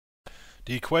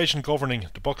The equation governing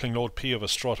the buckling load P of a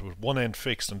strut with one end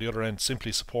fixed and the other end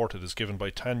simply supported is given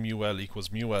by tan mu L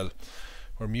equals mu L,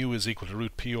 where mu is equal to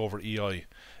root P over EI.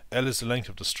 L is the length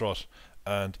of the strut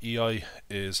and EI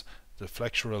is the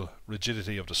flexural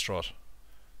rigidity of the strut.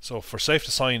 So for safe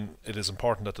design, it is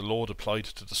important that the load applied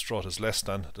to the strut is less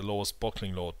than the lowest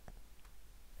buckling load.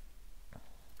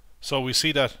 So we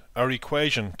see that our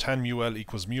equation tan mu L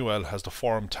equals mu L has the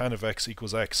form tan of x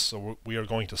equals x, so we are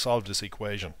going to solve this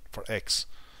equation for x.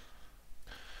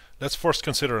 Let's first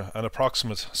consider an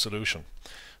approximate solution.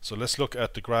 So let's look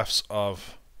at the graphs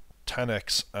of tan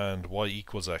x and y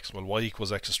equals x. Well, y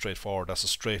equals x is straightforward, that's a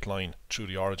straight line through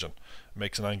the origin. It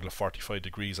makes an angle of 45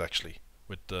 degrees actually,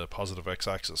 with the positive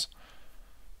x-axis.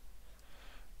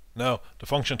 Now, the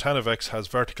function tan of x has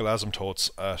vertical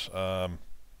asymptotes at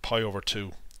pi over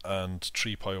 2 and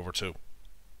 3 pi over 2.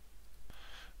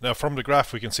 Now from the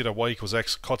graph we can see that y equals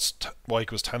x cuts y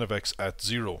equals tan of x at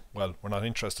 0. Well, we're not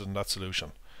interested in that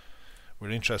solution. We're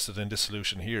interested in this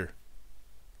solution here.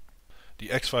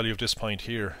 The x value of this point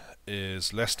here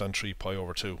is less than 3 pi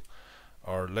over 2,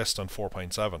 or less than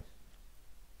 4.7.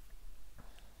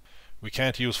 We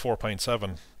can't use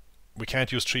 4.7. We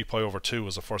can't use 3 pi over 2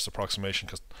 as a first approximation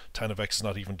because tan of x is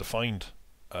not even defined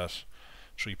at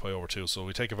 3 pi over 2, so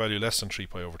we take a value less than 3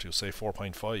 pi over 2, say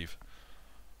 4.5.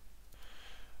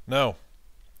 Now,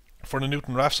 for the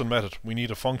Newton-Raphson method, we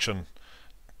need a function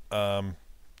of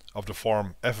the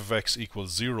form f of x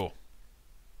equals 0.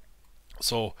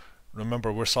 So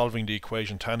remember, we're solving the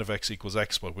equation tan of x equals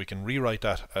x, but we can rewrite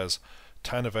that as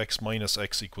tan of x minus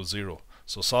x equals 0.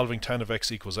 So solving tan of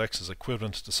x equals x is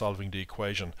equivalent to solving the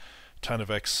equation tan of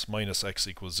x minus x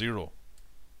equals 0.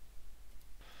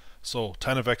 So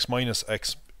tan of x minus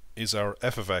x is our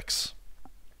f of x,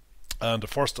 and the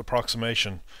first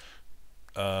approximation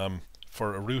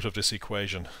for a root of this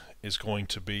equation is going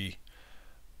to be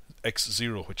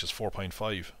x0, which is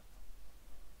 4.5.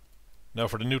 Now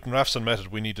for the Newton-Raphson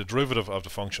method we need the derivative of the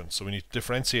function, so we need to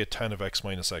differentiate tan of x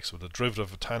minus x. With the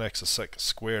derivative of tan x is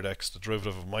squared x, the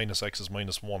derivative of minus x is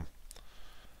minus 1.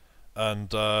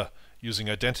 And using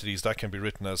identities, that can be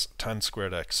written as tan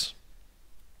squared x.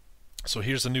 So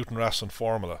here's the Newton-Raphson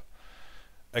formula.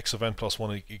 X of n plus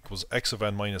 1 equals x of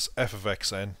n minus f of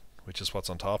xn, which is what's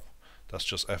on top. That's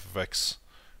just f of x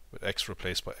with x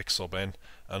replaced by x sub n.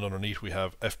 And underneath we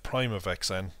have f prime of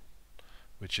xn,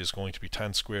 which is going to be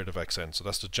tan squared of xn. So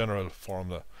that's the general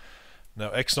formula. Now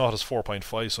x0 is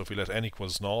 4.5, so if we let n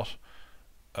equals 0,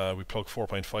 we plug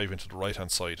 4.5 into the right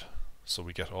hand side. So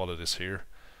we get all of this here.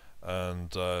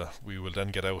 And we will then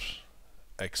get out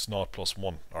x0 plus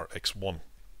 1, or x1,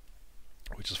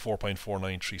 which is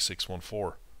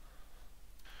 4.493614.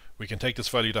 We can take this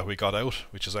value that we got out,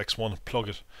 which is x1, plug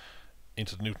it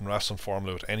into the Newton-Raphson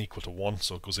formula with n equal to 1,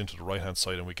 so it goes into the right hand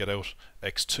side, and we get out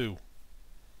x2.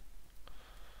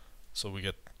 So we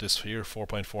get this here,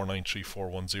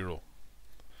 4.493410.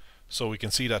 So we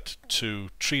can see that to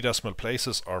 3 decimal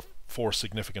places, or 4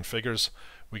 significant figures,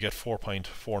 we get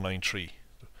 4.493.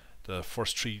 The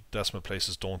first 3 decimal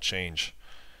places don't change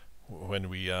when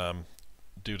we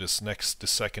do this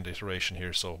second iteration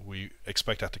here, so we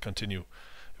expect that to continue.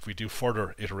 If we do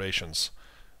further iterations,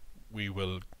 we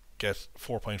will get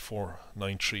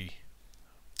 4.493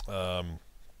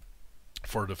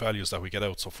 for the values that we get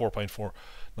out. So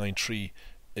 4.493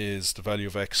 is the value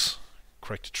of x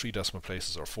corrected 3 decimal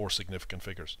places, or 4 significant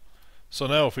figures. So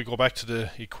now if we go back to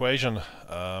the equation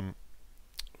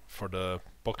for the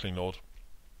buckling load,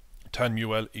 tan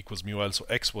mu L equals mu L, so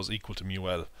x was equal to mu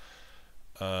L,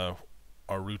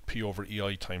 or root P over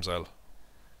EI times L.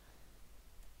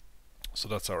 So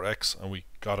that's our x, and we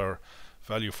got our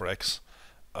value for x,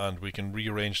 and we can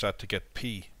rearrange that to get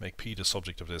P, make P the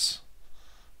subject of this.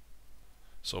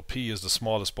 So P is the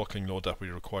smallest buckling load that we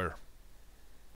require.